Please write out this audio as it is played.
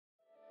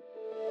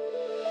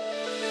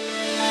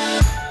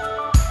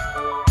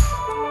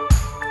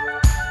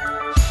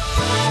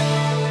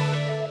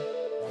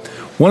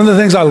One of the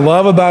things I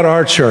love about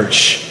our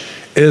church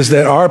is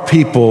that our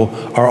people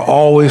are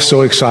always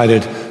so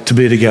excited to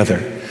be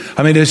together.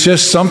 I mean, it's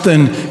just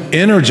something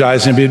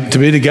energizing to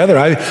be together.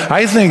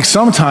 I think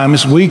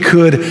sometimes we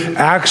could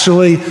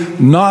actually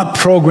not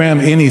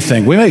program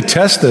anything. We may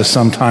test this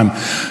sometime.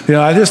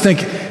 I just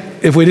think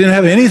if we didn't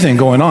have anything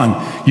going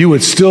on, you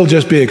would still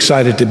just be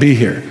excited to be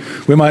here.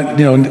 We might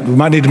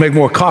need to make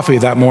more coffee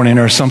that morning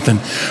or something.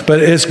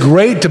 But it's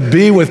great to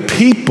be with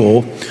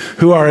people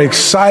who are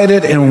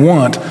excited and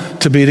want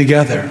to be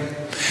together.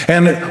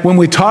 And when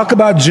we talk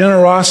about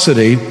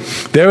generosity,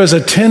 there is a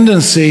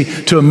tendency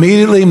to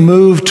immediately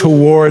move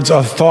towards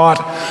a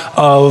thought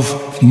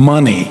of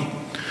money.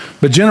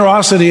 But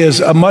generosity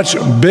is a much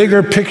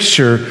bigger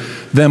picture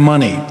than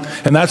money.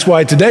 And that's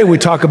why today we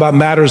talk about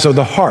matters of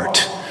the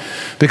heart.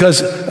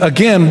 Because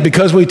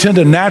we tend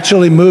to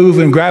naturally move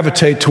and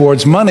gravitate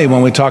towards money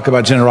when we talk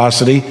about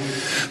generosity,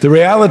 the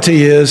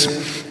reality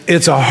is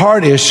it's a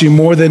heart issue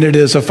more than it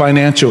is a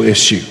financial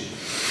issue.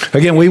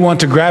 Again, we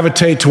want to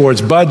gravitate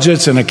towards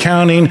budgets and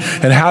accounting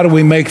and how do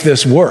we make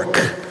this work.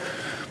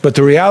 But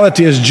the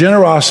reality is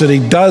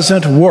generosity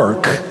doesn't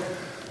work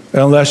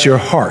unless your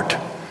heart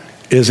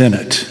is in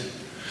it.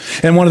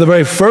 And one of the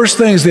very first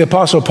things the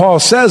Apostle Paul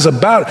says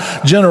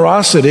about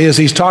generosity is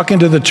he's talking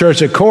to the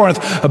church at Corinth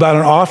about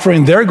an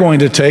offering they're going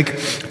to take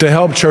to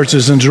help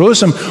churches in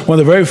Jerusalem. One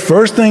of the very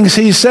first things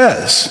he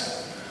says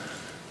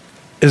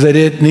is that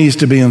it needs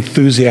to be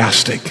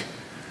enthusiastic.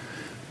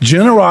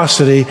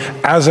 Generosity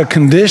as a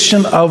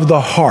condition of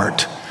the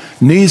heart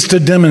needs to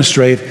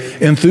demonstrate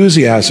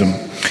enthusiasm.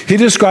 He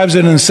describes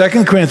it in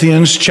 2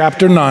 Corinthians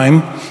chapter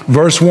 9,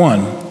 verse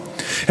 1.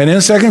 And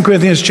in 2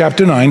 Corinthians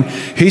chapter 9,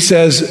 he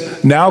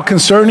says, now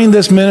concerning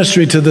this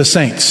ministry to the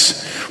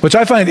saints, which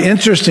I find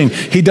interesting,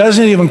 he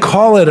doesn't even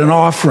call it an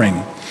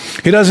offering.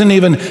 He doesn't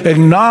even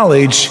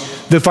acknowledge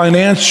the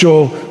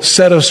financial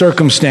set of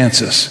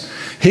circumstances.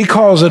 He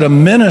calls it a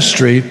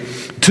ministry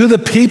to the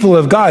people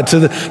of God, to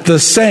the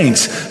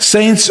saints.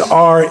 Saints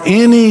are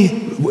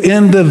any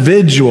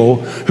individual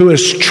who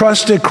has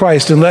trusted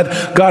Christ and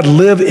let God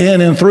live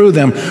in and through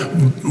them.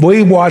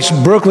 We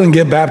watched Brooklyn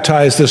get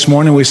baptized this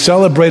morning. We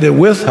celebrated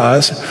with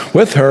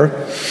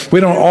her. We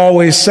don't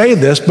always say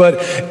this,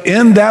 but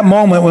in that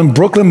moment when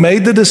Brooklyn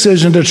made the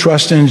decision to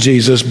trust in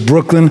Jesus,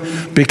 Brooklyn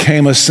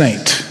became a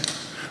saint,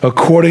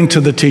 according to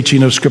the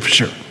teaching of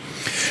Scripture.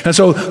 And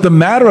so the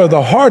matter of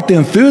the heart, the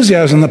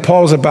enthusiasm that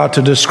Paul's about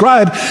to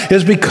describe,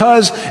 is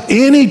because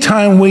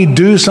anytime we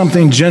do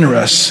something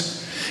generous,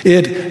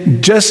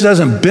 it just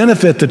doesn't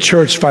benefit the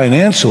church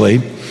financially.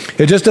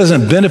 It just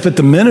doesn't benefit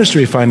the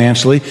ministry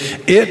financially.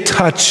 It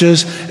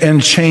touches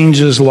and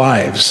changes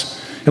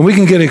lives. And we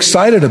can get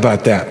excited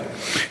about that.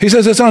 He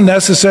says it's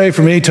unnecessary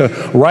for me to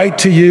write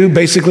to you.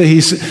 Basically,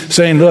 he's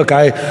saying, look,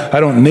 I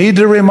don't need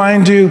to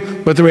remind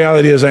you, but the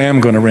reality is I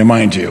am going to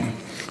remind you.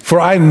 For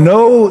I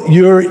know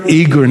your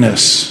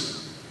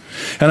eagerness,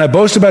 and I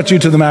boast about you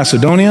to the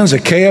Macedonians.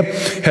 Achaia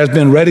has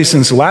been ready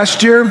since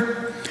last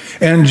year,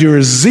 and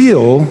your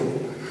zeal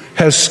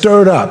has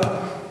stirred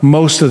up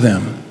most of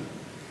them.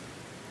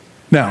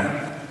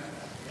 Now,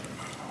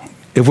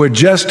 if we're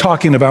just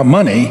talking about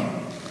money,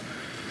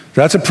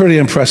 that's a pretty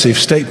impressive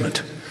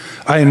statement.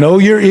 I know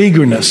your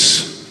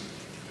eagerness.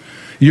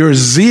 Your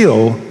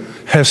zeal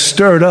has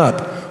stirred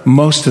up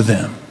most of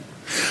them.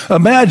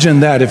 Imagine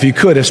that if you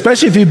could,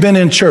 especially if you've been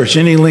in church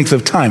any length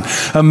of time.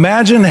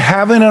 Imagine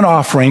having an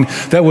offering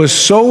that was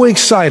so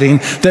exciting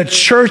that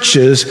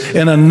churches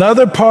in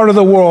another part of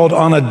the world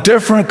on a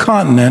different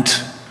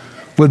continent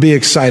would be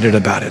excited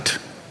about it.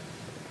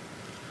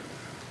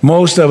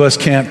 Most of us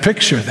can't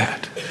picture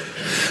that.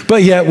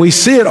 But yet we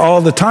see it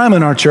all the time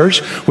in our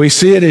church. We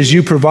see it as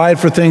you provide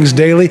for things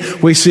daily.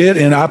 We see it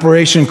in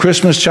Operation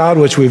Christmas Child,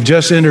 which we've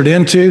just entered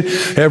into.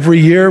 Every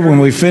year when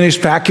we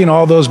finish packing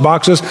all those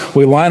boxes,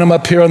 we line them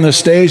up here on the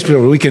stage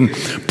so we can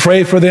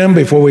pray for them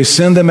before we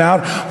send them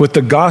out with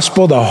the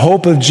gospel, the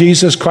hope of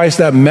Jesus Christ,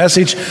 that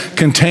message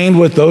contained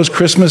with those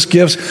Christmas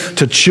gifts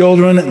to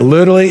children,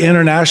 literally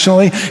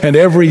internationally. And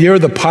every year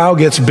the pile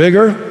gets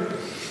bigger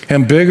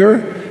and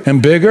bigger and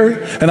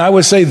bigger. And I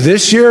would say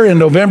this year in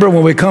November,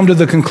 when we come to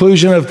the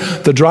conclusion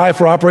of the drive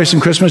for Operation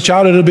Christmas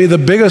Child, it'll be the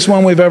biggest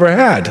one we've ever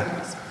had.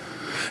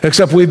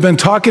 Except we've been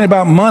talking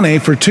about money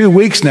for 2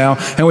 weeks now,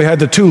 and we had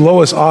the 2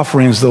 lowest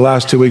offerings the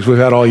last 2 weeks we've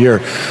had all year.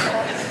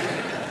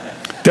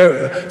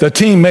 The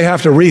team may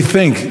have to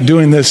rethink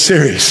doing this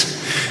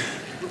series.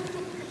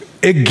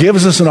 It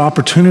gives us an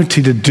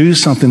opportunity to do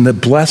something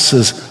that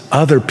blesses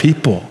other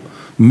people,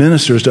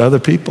 ministers to other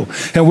people.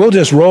 And we'll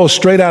just roll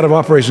straight out of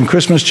Operation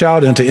Christmas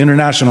Child into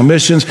international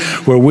missions,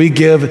 where we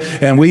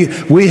give, and we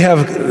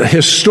have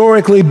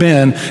historically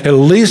been, at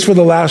least for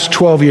the last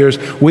 12 years,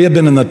 we have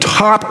been in the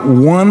top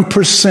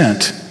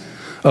 1%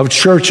 of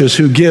churches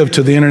who give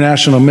to the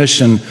International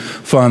Mission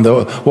Fund,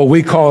 what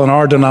we call in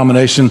our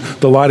denomination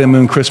the Light and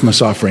Moon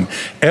Christmas Offering.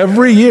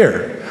 Every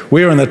year,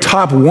 we are in the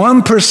top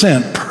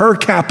 1% per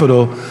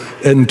capita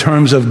in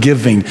terms of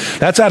giving.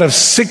 That's out of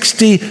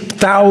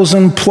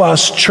 60,000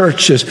 plus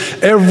churches.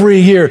 Every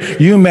year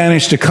you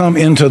manage to come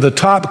into the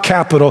top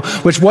capital,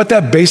 which what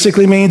that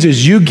basically means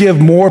is you give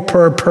more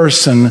per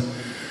person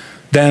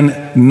than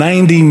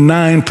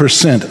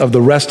 99% of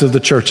the rest of the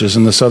churches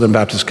in the Southern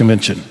Baptist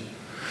Convention.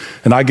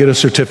 And I get a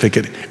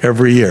certificate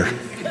every year.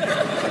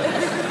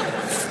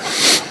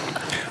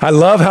 I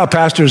love how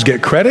pastors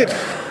get credit,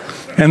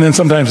 and then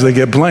sometimes they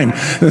get blamed.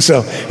 And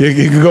so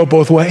you can go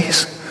both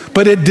ways.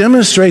 But it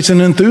demonstrates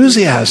an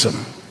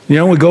enthusiasm. You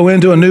know, we go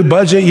into a new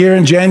budget year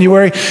in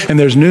January, and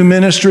there's new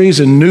ministries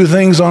and new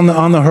things on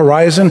the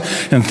horizon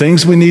and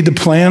things we need to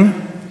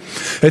plan.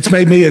 It's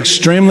made me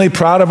extremely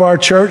proud of our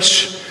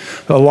church.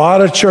 A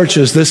lot of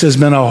churches, this has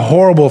been a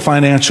horrible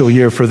financial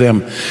year for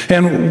them.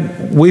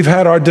 And we've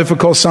had our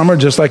difficult summer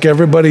just like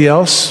everybody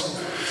else.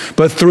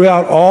 But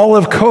throughout all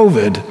of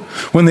COVID,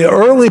 when the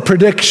early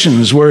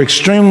predictions were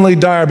extremely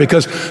dire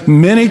because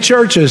many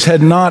churches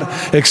had not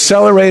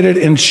accelerated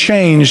and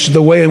changed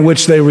the way in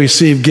which they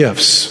received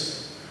gifts.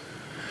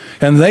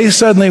 And they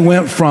suddenly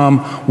went from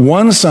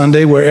one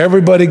Sunday where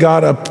everybody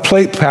got a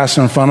plate passed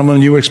in front of them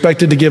and you were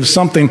expected to give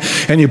something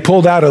and you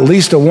pulled out at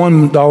least a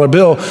 $1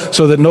 bill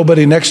so that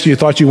nobody next to you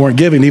thought you weren't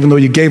giving, even though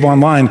you gave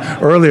online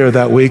earlier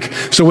that week.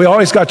 So we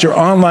always got your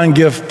online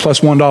gift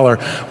plus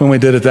 $1 when we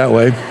did it that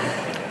way.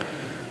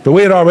 But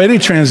we had already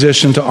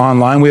transitioned to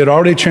online. We had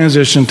already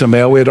transitioned to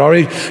mail. We had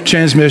already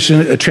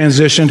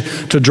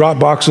transitioned to drop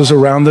boxes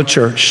around the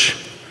church.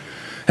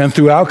 And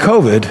throughout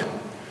COVID,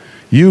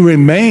 you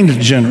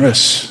remained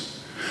generous.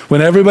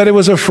 When everybody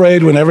was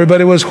afraid, when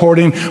everybody was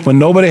hoarding, when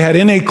nobody had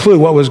any clue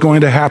what was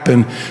going to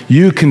happen,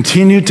 you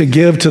continued to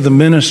give to the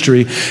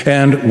ministry.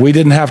 And we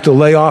didn't have to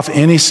lay off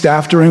any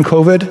staff during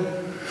COVID.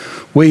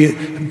 We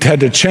had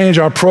to change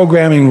our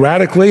programming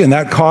radically, and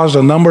that caused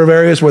a number of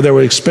areas where there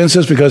were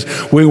expenses because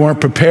we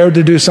weren't prepared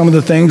to do some of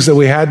the things that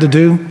we had to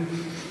do.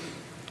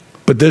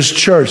 But this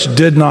church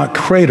did not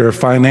crater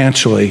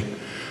financially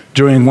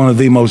during one of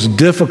the most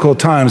difficult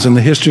times in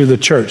the history of the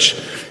church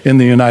in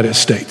the United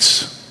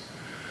States.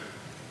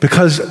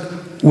 Because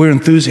we're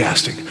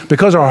enthusiastic,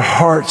 because our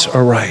hearts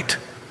are right.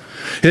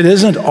 It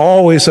isn't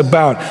always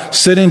about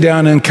sitting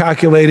down and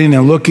calculating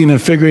and looking and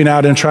figuring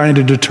out and trying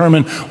to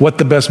determine what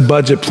the best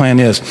budget plan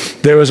is.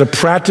 There is a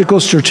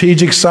practical,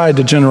 strategic side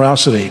to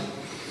generosity,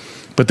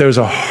 but there's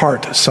a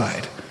heart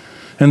side.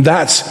 And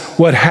that's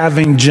what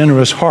having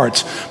generous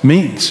hearts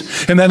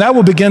means. And then that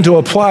will begin to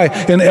apply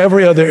in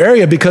every other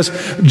area because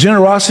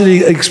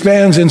generosity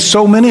expands in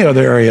so many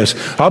other areas.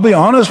 I'll be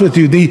honest with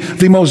you,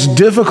 the most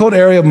difficult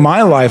area of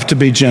my life to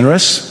be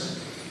generous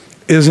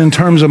is in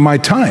terms of my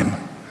time.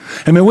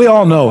 I mean, we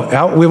all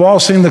know, we've all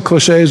seen the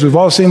cliches, we've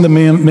all seen the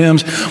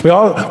memes, we've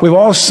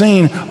all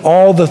seen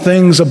all the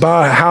things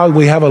about how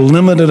we have a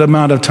limited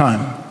amount of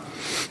time.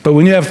 But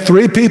when you have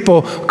three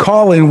people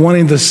calling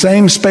wanting the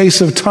same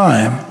space of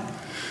time,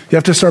 you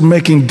have to start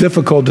making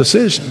difficult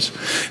decisions.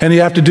 And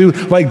you have to do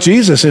like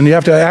Jesus, and you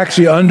have to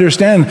actually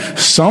understand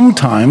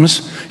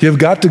sometimes you've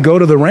got to go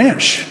to the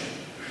ranch.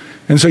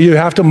 And so you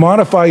have to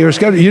modify your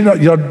schedule.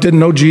 You didn't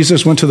know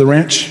Jesus went to the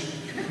ranch?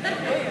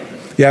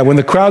 Yeah, when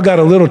the crowd got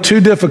a little too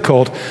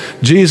difficult,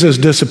 Jesus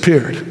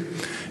disappeared.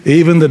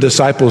 Even the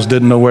disciples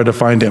didn't know where to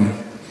find him,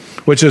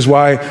 which is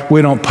why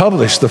we don't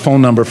publish the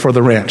phone number for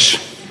the ranch.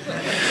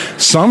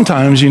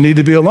 Sometimes you need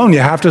to be alone. You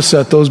have to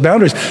set those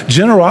boundaries.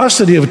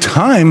 Generosity of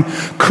time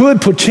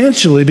could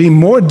potentially be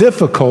more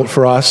difficult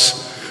for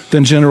us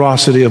than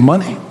generosity of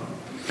money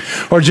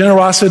or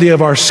generosity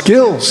of our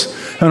skills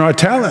and our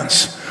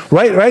talents.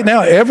 Right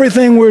now,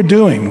 everything we're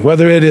doing,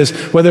 whether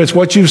it's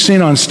what you've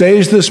seen on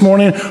stage this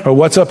morning or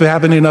what's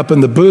happening up in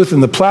the booth, in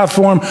the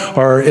platform,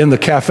 or in the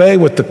cafe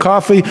with the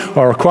coffee,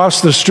 or across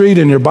the street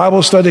in your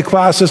Bible study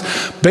classes,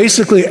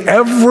 basically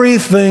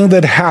everything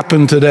that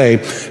happened today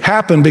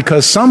happened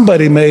because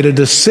somebody made a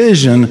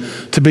decision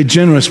to be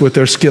generous with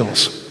their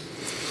skills.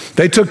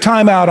 They took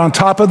time out on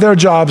top of their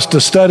jobs to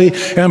study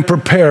and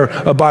prepare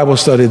a Bible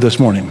study this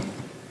morning.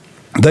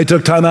 They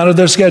took time out of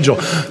their schedule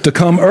to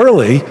come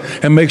early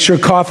and make sure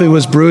coffee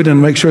was brewed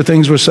and make sure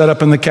things were set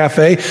up in the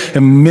cafe.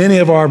 And many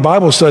of our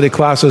Bible study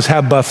classes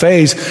have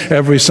buffets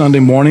every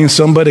Sunday morning.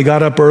 Somebody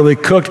got up early,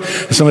 cooked.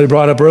 Somebody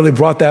brought up early,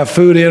 brought that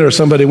food in, or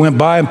somebody went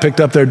by and picked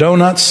up their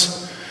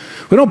donuts.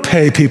 We don't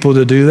pay people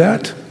to do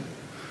that.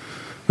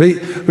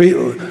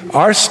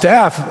 Our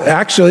staff,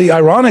 actually,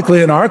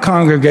 ironically, in our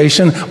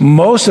congregation,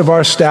 most of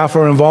our staff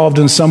are involved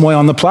in some way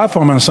on the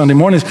platform on Sunday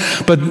mornings,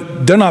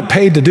 but they're not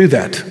paid to do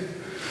that.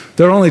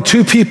 There are only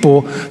two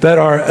people that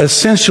are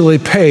essentially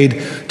paid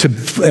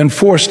and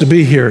forced to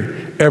be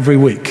here every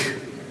week.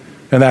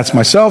 And that's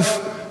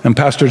myself and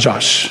Pastor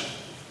Josh.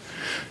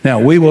 Now,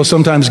 we will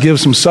sometimes give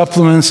some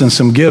supplements and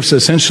some gifts,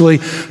 essentially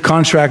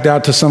contract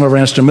out to some of our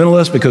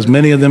instrumentalists because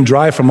many of them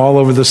drive from all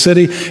over the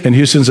city, and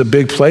Houston's a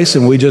big place,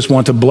 and we just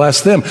want to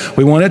bless them.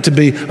 We want it to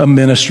be a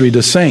ministry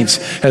to saints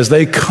as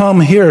they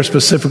come here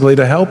specifically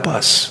to help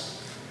us.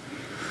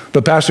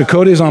 But Pastor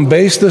Cody is on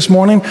base this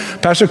morning.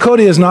 Pastor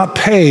Cody is not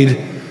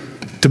paid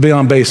to be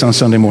on base on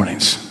Sunday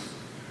mornings.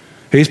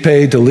 He's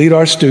paid to lead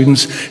our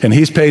students, and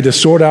he's paid to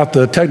sort out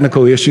the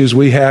technical issues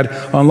we had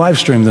on live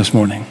stream this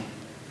morning.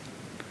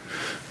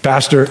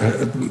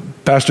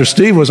 Pastor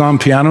Steve was on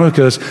piano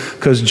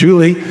because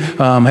Julie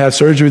had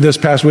surgery this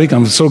past week.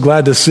 I'm so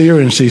glad to see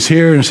her, and she's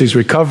here, and she's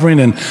recovering,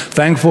 and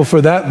thankful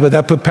for that. But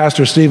that put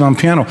Pastor Steve on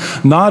piano,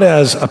 not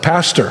as a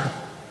pastor,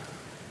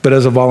 but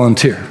as a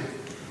volunteer.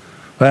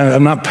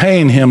 I'm not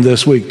paying him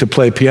this week to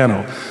play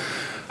piano.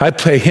 I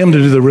pay him to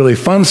do the really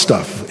fun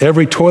stuff.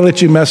 Every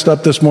toilet you messed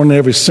up this morning,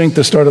 every sink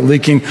that started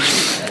leaking,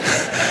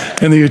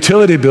 and the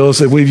utility bills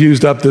that we've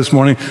used up this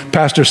morning,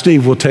 Pastor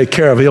Steve will take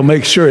care of. He'll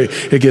make sure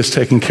it gets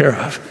taken care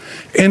of.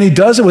 And he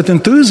does it with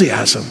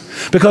enthusiasm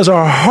because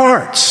our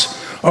hearts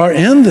are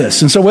in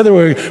this. And so whether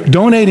we're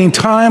donating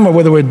time or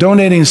whether we're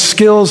donating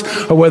skills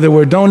or whether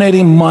we're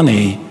donating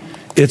money,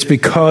 it's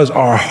because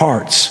our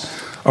hearts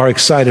are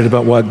excited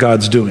about what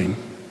God's doing.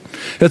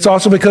 It's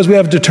also because we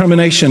have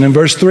determination. In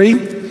verse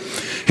 3,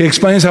 he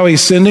explains how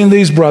he's sending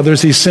these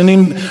brothers, he's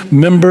sending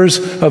members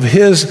of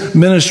his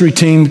ministry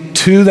team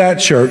to that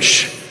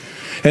church.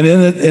 And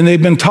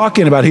they've been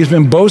talking about, he's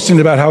been boasting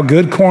about how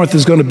good Corinth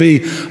is going to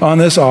be on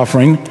this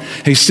offering.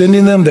 He's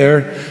sending them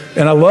there.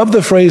 And I love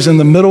the phrase in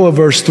the middle of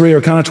verse 3,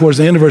 or kind of towards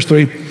the end of verse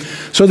 3,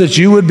 so that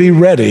you would be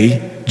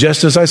ready,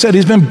 just as I said.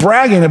 He's been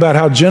bragging about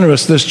how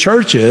generous this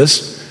church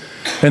is.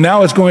 And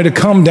now it's going to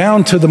come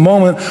down to the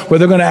moment where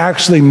they're going to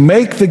actually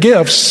make the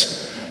gifts.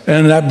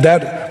 And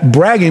that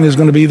bragging is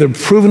going to be either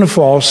proven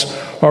false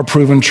or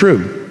proven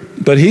true.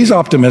 But he's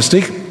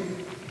optimistic,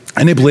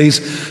 and he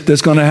believes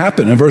that's going to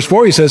happen. In verse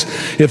 4, he says,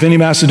 if any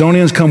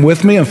Macedonians come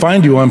with me and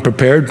find you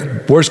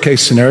unprepared, worst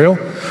case scenario,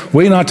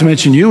 we, not to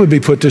mention you, would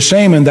be put to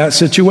shame in that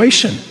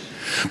situation.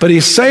 But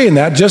he's saying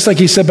that, just like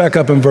he said back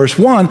up in verse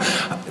 1,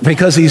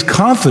 because he's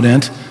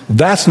confident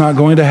that's not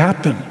going to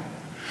happen.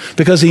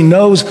 Because he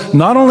knows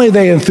not only are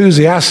they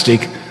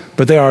enthusiastic,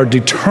 but they are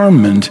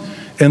determined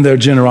in their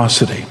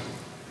generosity.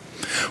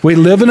 We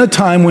live in a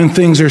time when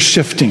things are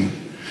shifting.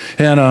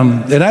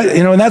 And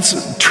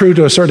that's true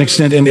to a certain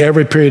extent in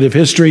every period of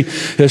history.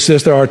 It's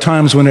just there are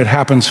times when it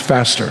happens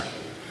faster.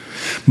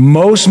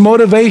 Most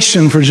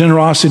motivation for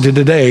generosity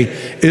today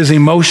is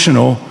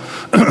emotional,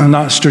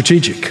 not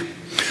strategic.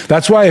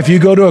 That's why if you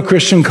go to a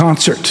Christian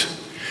concert,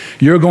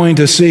 you're going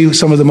to see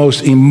some of the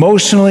most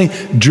emotionally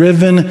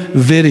driven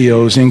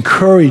videos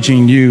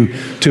encouraging you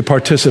to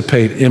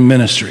participate in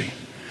ministry.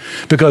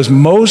 Because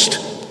most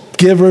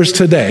givers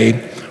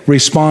today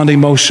respond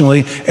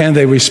emotionally, and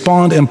they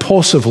respond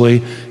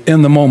impulsively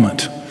in the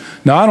moment.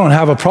 Now, I don't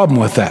have a problem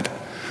with that.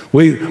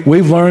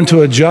 We've learned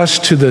to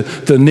adjust to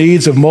the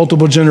needs of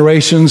multiple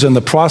generations and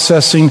the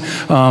processing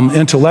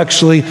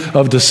intellectually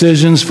of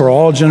decisions for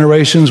all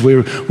generations.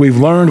 We've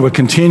learned, we're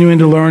continuing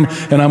to learn,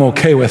 and I'm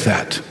okay with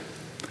that.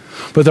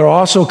 But there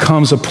also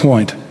comes a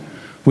point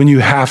when you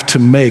have to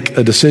make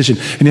a decision,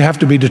 and you have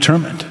to be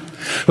determined.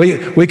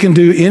 We can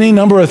do any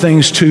number of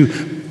things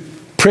to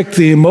prick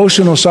the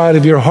emotional side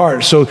of your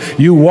heart so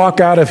you walk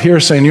out of here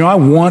saying, I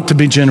want to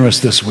be generous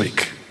this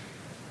week.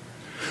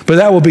 But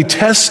that will be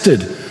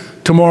tested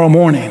tomorrow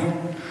morning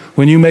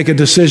when you make a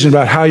decision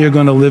about how you're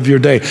going to live your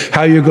day,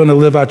 how you're going to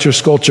live out your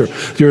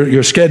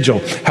your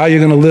schedule, how you're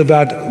going to live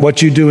out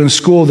what you do in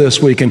school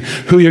this week, and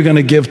who you're going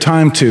to give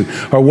time to,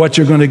 or what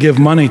you're going to give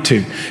money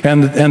to.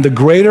 And the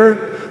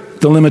greater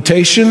the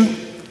limitation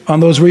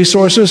on those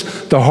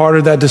resources, the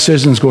harder that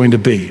decision is going to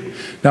be.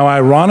 Now,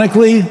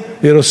 ironically,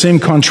 it'll seem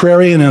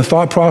contrarian in the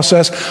thought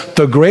process.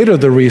 The greater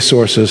the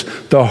resources,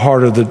 the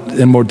harder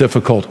and more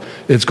difficult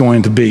it's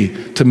going to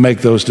be to make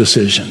those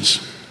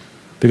decisions,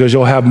 because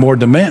you'll have more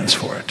demands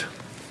for it.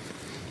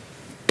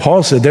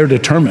 Paul said they're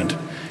determined.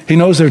 He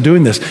knows they're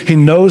doing this. He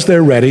knows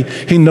they're ready.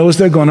 He knows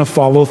they're going to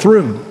follow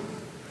through.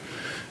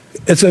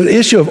 It's an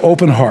issue of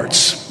open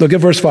hearts. Look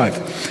at verse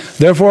 5.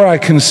 Therefore, I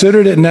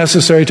considered it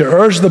necessary to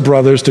urge the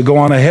brothers to go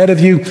on ahead of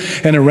you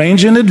and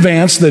arrange in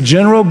advance the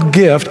general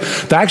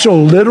gift. The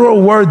actual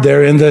literal word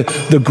there in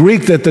the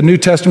Greek that the New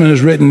Testament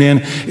is written in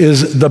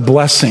is the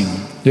blessing.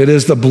 It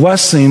is the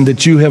blessing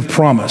that you have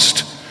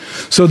promised,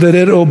 so that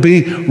it will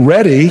be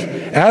ready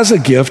as a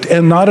gift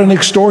and not an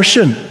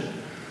extortion.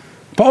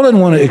 Paul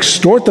didn't want to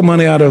extort the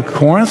money out of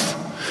Corinth.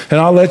 And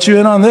I'll let you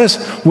in on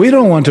this. We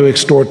don't want to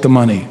extort the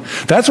money.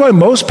 That's why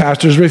most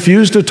pastors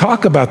refuse to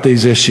talk about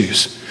these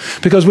issues,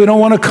 because we don't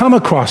want to come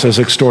across as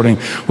extorting.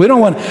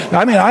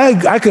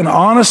 I can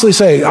honestly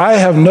say I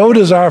have no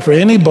desire for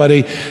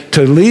anybody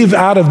to leave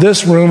out of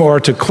this room or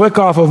to click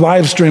off of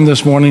live stream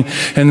this morning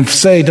and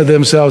say to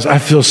themselves, I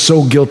feel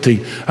so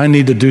guilty. I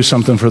need to do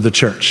something for the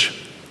church.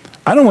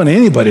 I don't want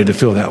anybody to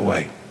feel that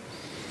way.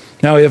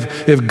 Now,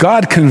 if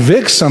God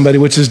convicts somebody,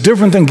 which is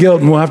different than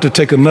guilt, and we'll have to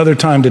take another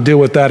time to deal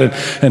with that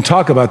and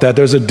talk about that.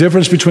 There's a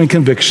difference between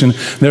conviction.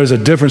 There's a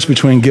difference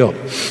between guilt.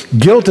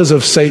 Guilt is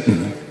of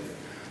Satan.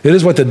 It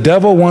is what the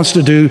devil wants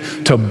to do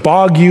to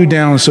bog you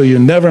down so you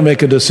never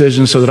make a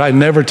decision, so that I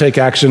never take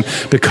action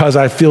because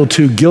I feel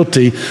too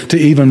guilty to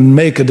even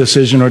make a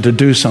decision or to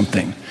do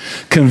something.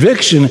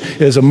 Conviction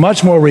is a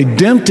much more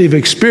redemptive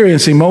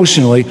experience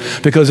emotionally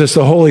because it's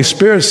the Holy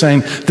Spirit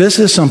saying, this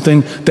is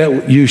something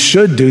that you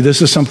should do.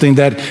 This is something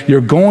that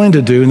you're going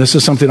to do. And this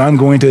is something I'm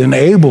going to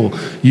enable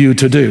you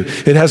to do.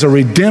 It has a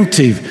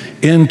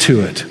redemptive end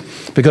to it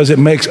because it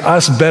makes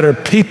us better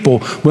people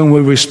when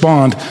we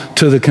respond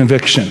to the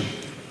conviction.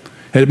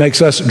 It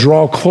makes us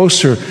draw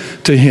closer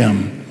to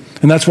Him.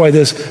 And that's why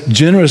this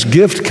generous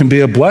gift can be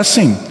a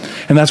blessing.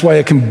 And that's why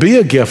it can be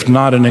a gift,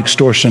 not an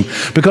extortion,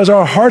 because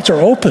our hearts are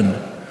open.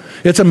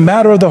 It's a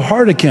matter of the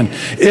heart again.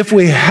 If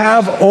we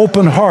have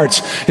open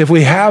hearts, if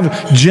we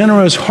have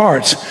generous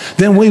hearts,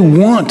 then we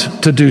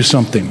want to do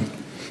something.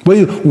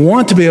 We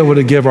want to be able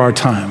to give our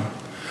time.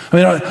 I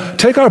mean,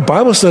 take our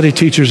Bible study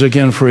teachers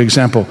again, for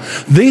example.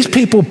 These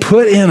people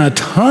put in a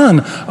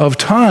ton of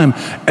time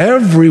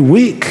every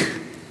week,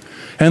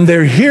 and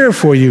they're here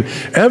for you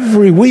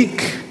every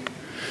week.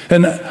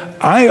 And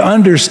I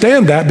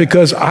understand that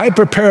because I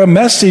prepare a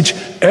message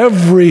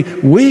every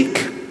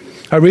week.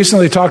 I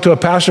recently talked to a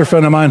pastor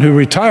friend of mine who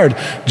retired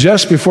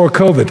just before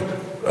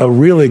COVID. A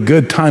really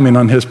good timing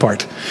on his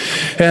part.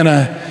 And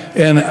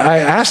I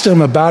asked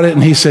him about it,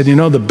 and he said,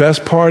 the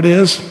best part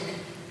is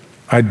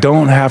I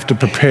don't have to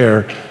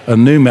prepare a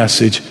new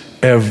message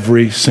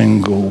every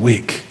single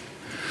week.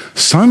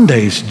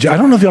 Sundays, I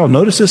don't know if y'all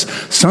notice this,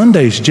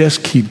 Sundays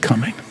just keep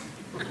coming.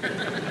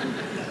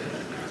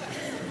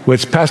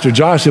 Which, Pastor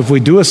Josh, if we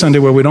do a Sunday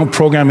where we don't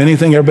program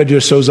anything, everybody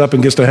just shows up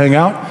and gets to hang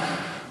out,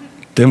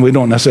 then we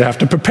don't necessarily have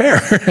to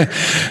prepare.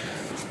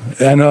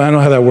 I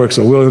know how that works,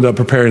 so we'll end up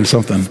preparing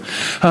something.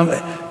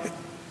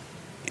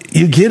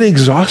 You get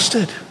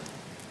exhausted.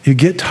 You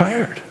get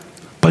tired.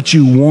 But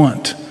you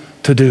want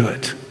to do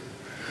it.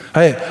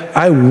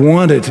 I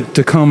wanted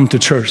to come to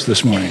church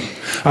this morning.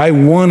 I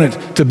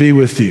wanted to be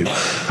with you.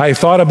 I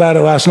thought about it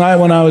last night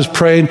when I was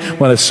praying.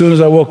 As soon as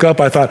I woke up,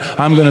 I thought,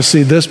 I'm going to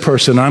see this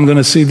person. I'm going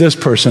to see this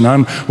person.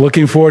 I'm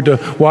looking forward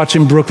to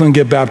watching Brooklyn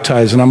get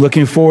baptized, and I'm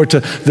looking forward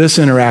to this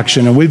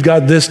interaction, and we've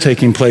got this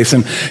taking place.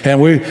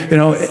 And we,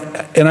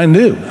 and I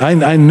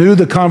knew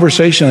the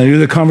conversation. I knew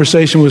the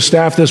conversation with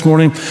staff this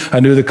morning. I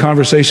knew the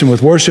conversation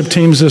with worship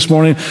teams this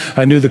morning.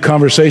 I knew the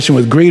conversation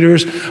with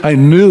greeters. I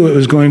knew it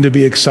was going to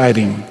be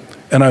exciting.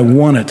 And I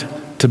wanted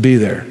to be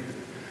there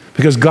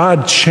because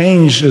God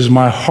changes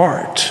my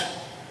heart.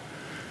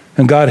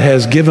 And God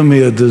has given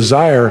me a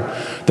desire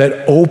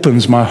that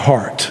opens my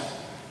heart,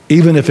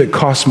 even if it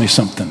costs me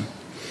something.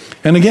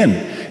 And again,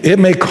 it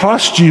may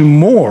cost you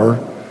more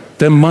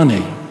than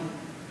money,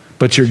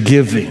 but you're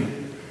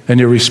giving and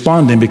you're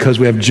responding because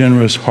we have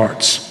generous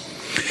hearts.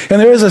 And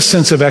there is a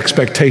sense of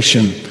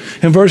expectation.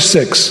 In verse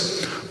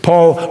 6,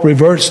 Paul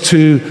reverts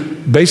to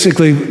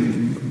basically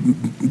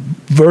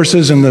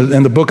verses in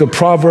the book of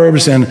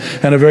Proverbs and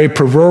a very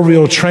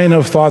proverbial train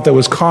of thought that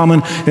was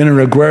common in an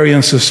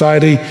agrarian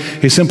society.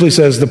 He simply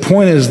says, the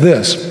point is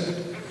this: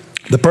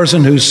 the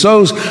person who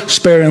sows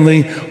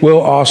sparingly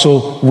will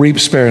also reap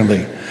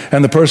sparingly.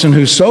 And the person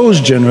who sows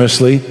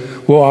generously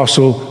will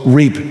also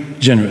reap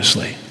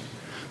generously.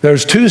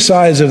 There's two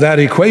sides of that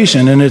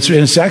equation, and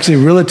it's actually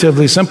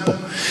relatively simple.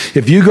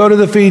 If you go to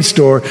the feed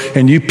store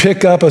and you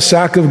pick up a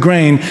sack of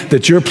grain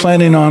that you're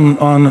planning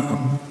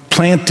on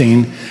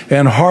planting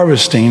and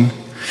harvesting,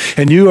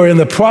 and you are in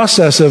the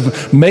process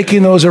of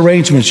making those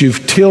arrangements.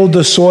 You've tilled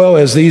the soil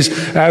as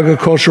these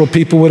agricultural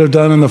people would have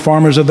done and the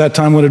farmers of that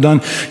time would have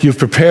done. You've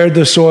prepared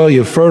the soil.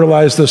 You've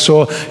fertilized the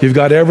soil. You've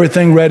got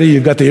everything ready.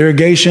 You've got the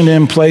irrigation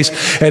in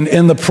place. And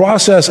in the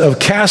process of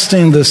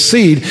casting the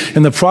seed,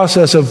 in the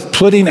process of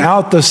putting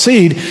out the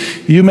seed,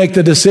 you make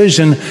the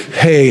decision,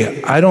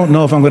 hey, I don't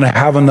know if I'm going to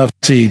have enough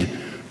seed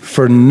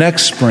for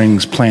next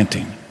spring's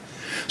planting.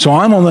 So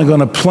I'm only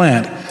going to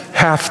plant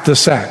half the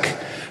sack.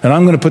 And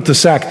I'm going to put the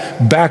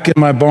sack back in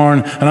my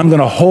barn, and I'm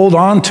going to hold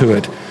on to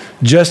it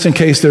just in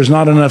case there's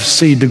not enough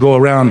seed to go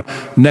around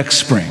next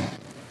spring.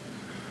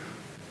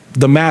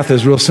 The math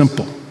is real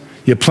simple.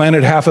 You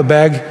planted half a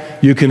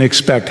bag, you can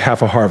expect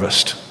half a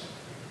harvest.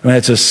 And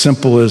it's as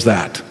simple as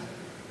that.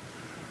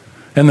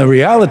 And the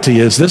reality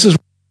is, this is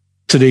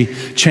where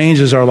generosity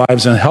changes our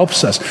lives and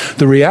helps us.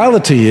 The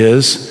reality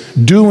is,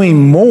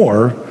 doing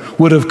more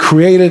would have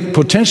created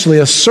potentially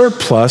a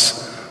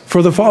surplus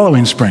for the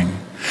following spring.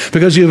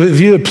 Because if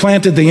you had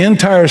planted the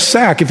entire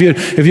sack, if you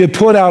had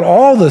put out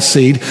all the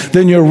seed,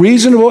 then your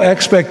reasonable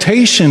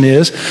expectation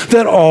is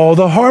that all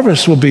the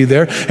harvest will be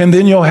there, and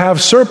then you'll have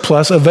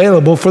surplus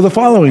available for the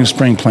following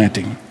spring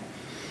planting.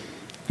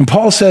 And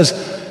Paul says,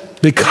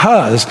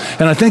 because,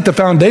 and I think the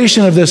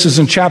foundation of this is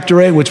in chapter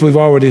 8, which we've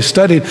already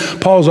studied.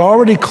 Paul's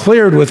already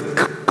cleared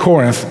with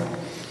Corinth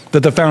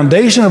that the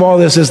foundation of all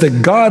this is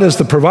that God is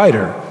the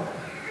provider.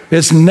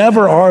 It's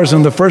never ours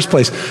in the first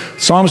place.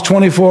 Psalms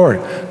 24,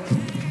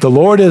 the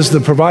Lord is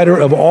the provider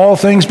of all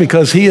things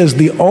because He is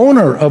the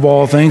owner of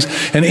all things,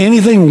 and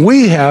anything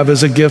we have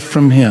is a gift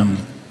from Him.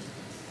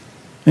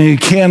 And you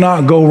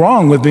cannot go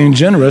wrong with being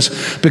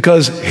generous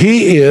because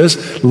He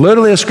is,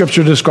 literally as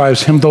Scripture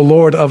describes Him, the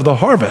Lord of the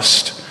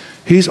harvest.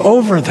 He's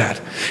over that.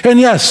 And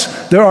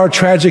yes, there are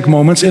tragic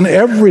moments in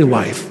every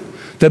life.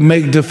 that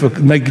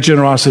make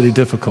generosity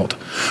difficult.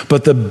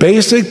 But the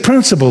basic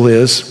principle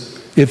is,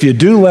 if you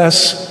do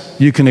less,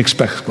 you can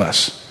expect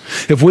less.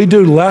 If we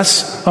do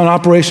less on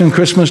Operation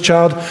Christmas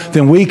Child,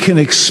 then we can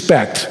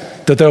expect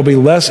that there'll be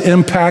less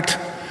impact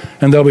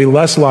and there'll be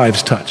less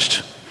lives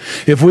touched.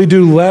 If we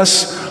do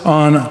less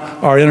on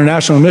our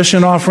international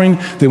mission offering,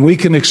 then we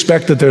can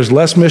expect that there's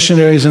less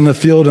missionaries in the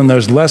field and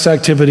there's less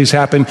activities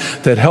happening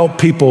that help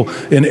people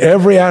in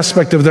every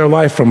aspect of their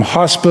life, from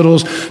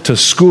hospitals to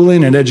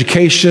schooling and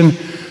education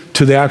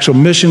to the actual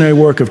missionary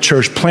work of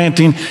church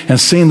planting and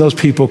seeing those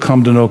people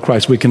come to know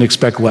Christ. We can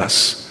expect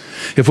less.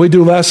 If we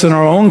do less in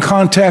our own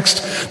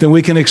context, then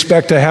we can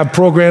expect to have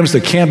programs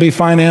that can't be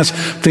financed,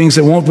 things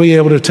that won't be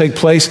able to take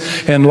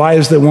place, and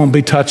lives that won't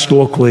be touched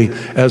locally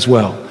as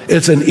well.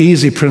 It's an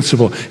easy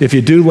principle. If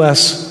you do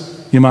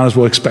less, you might as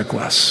well expect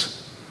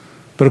less.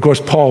 But of course,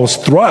 Paul's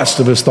thrust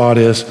of his thought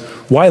is,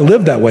 why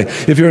live that way?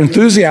 If you're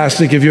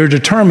enthusiastic, if you're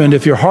determined,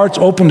 if your heart's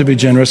open to be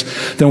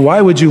generous, then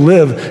why would you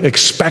live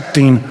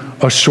expecting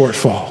a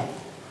shortfall?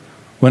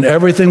 When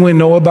everything we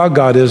know about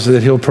God is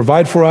that He'll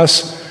provide for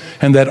us,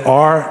 and that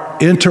our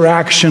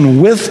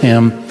interaction with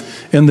Him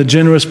in the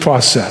generous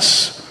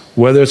process,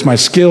 whether it's my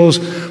skills,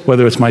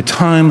 whether it's my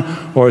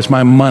time, or it's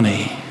my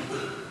money,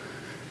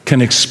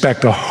 can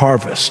expect a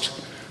harvest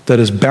that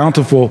is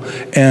bountiful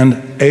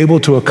and able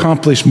to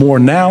accomplish more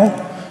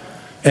now,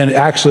 and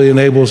actually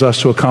enables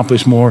us to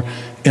accomplish more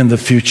in the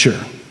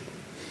future.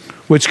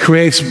 Which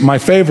creates my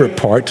favorite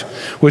part,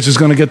 which is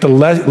going to get the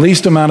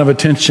least amount of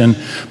attention,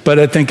 but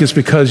I think it's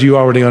because you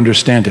already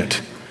understand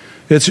it.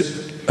 It's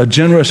a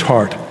generous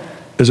heart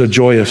is a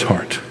joyous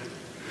heart.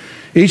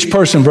 Each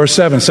person, verse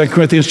 7, 2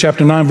 Corinthians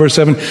chapter 9, verse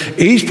 7,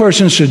 each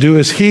person should do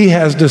as he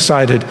has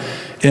decided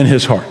in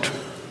his heart.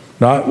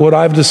 Not what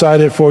I've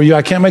decided for you.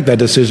 I can't make that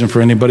decision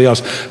for anybody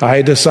else.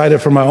 I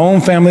decided for my own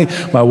family.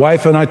 My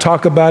wife and I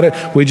talk about it.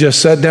 We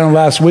just sat down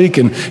last week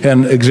and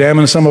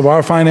examined some of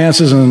our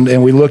finances,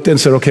 and we looked and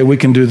said, okay, we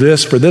can do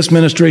this for this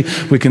ministry.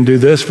 We can do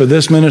this for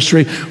this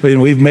ministry.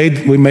 We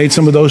made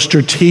some of those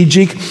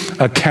strategic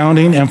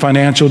accounting and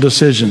financial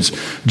decisions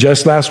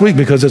just last week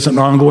because it's an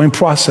ongoing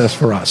process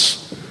for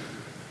us.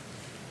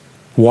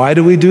 Why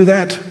do we do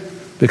that?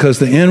 Because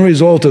the end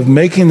result of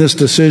making this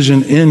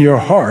decision in your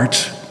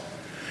heart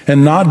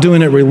and not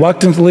doing it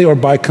reluctantly or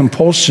by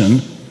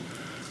compulsion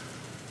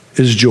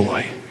is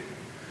joy.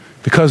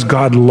 Because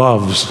God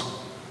loves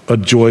a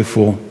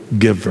joyful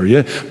giver.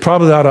 You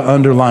probably ought to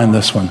underline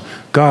this one.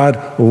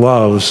 God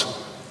loves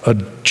a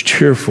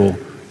cheerful,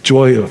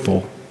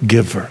 joyful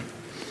giver.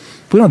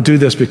 We don't do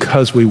this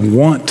because we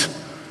want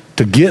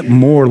to get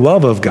more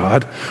love of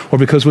God or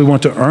because we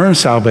want to earn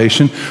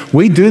salvation.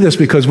 We do this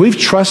because we've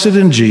trusted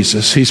in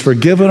Jesus. He's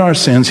forgiven our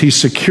sins. He's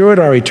secured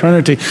our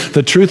eternity.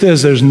 The truth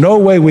is there's no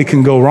way we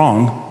can go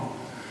wrong.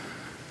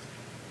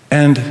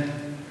 And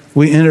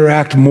we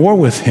interact more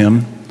with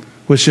Him,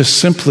 which just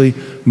simply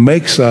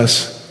makes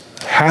us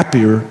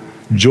happier,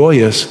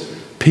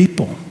 joyous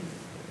people.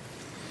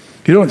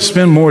 You don't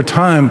spend more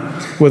time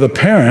with a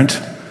parent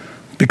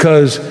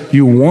because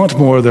you want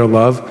more of their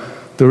love.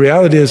 The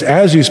reality is,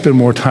 as you spend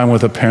more time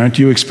with a parent,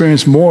 you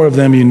experience more of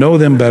them, you know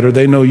them better,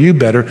 they know you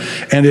better,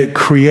 and it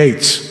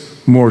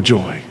creates more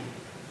joy.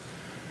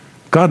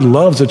 God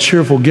loves a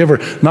cheerful giver,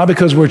 not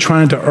because we're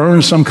trying to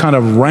earn some kind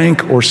of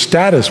rank or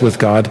status with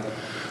God,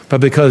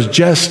 but because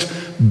just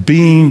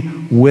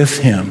being with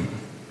Him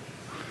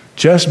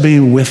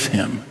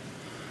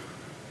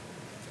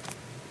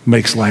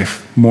makes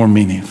life more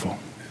meaningful.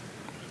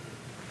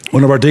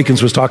 One of our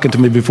deacons was talking to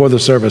me before the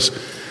service,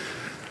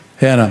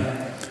 and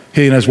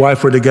he and his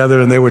wife were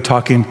together and they were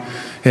talking,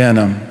 and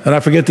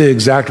I forget the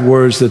exact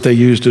words that they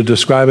used to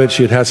describe it.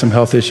 She had had some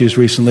health issues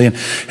recently,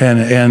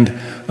 and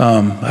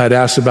I had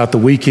asked about the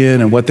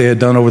weekend and what they had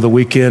done over the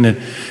weekend,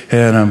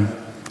 and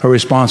her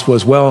response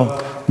was,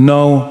 well,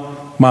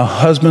 no, my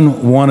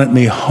husband wanted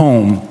me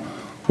home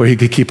where he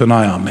could keep an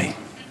eye on me.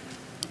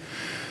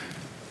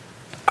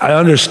 I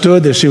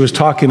understood that she was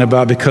talking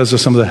about because of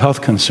some of the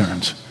health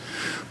concerns,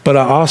 but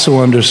I also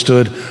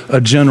understood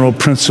a general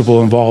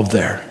principle involved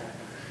there.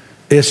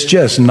 It's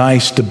just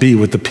nice to be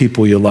with the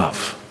people you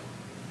love.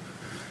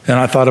 And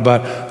I thought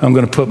about, I'm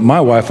going to put my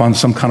wife on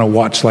some kind of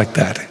watch like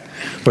that,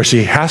 where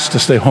she has to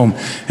stay home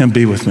and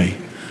be with me.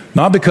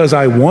 Not because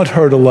I want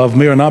her to love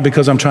me or not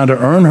because I'm trying to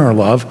earn her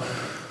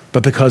love,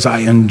 but because I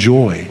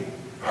enjoy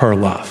her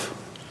love.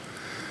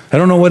 I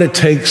don't know what it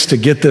takes to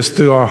get this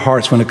through our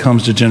hearts when it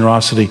comes to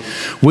generosity.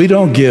 We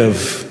don't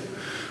give,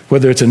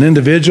 whether it's an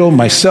individual,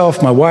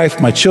 myself, my wife,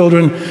 my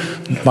children,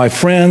 my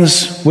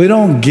friends, we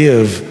don't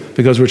give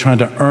because we're trying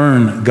to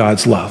earn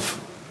God's love.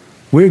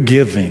 We're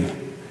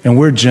giving and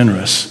we're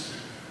generous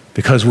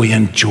because we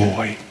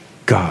enjoy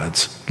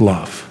God's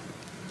love.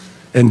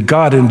 And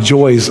God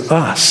enjoys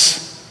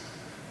us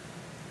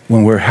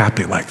when we're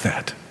happy like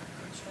that.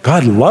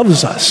 God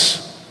loves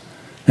us.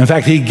 In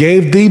fact, He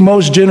gave the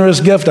most generous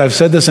gift. I've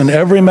said this in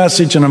every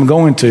message and I'm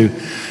going to.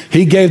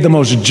 He gave the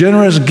most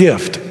generous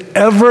gift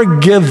ever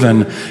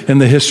given in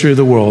the history of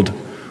the world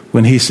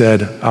when He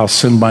said, I'll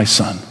send my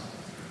Son.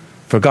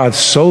 For God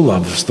so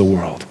loves the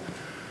world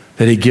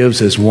that he gives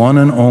his one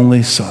and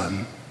only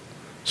Son,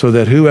 so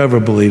that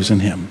whoever believes in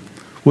him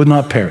would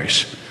not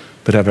perish,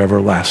 but have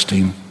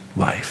everlasting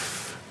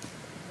life.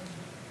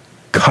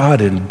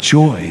 God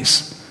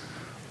enjoys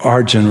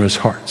our generous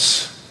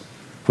hearts,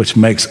 which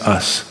makes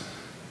us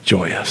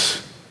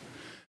joyous.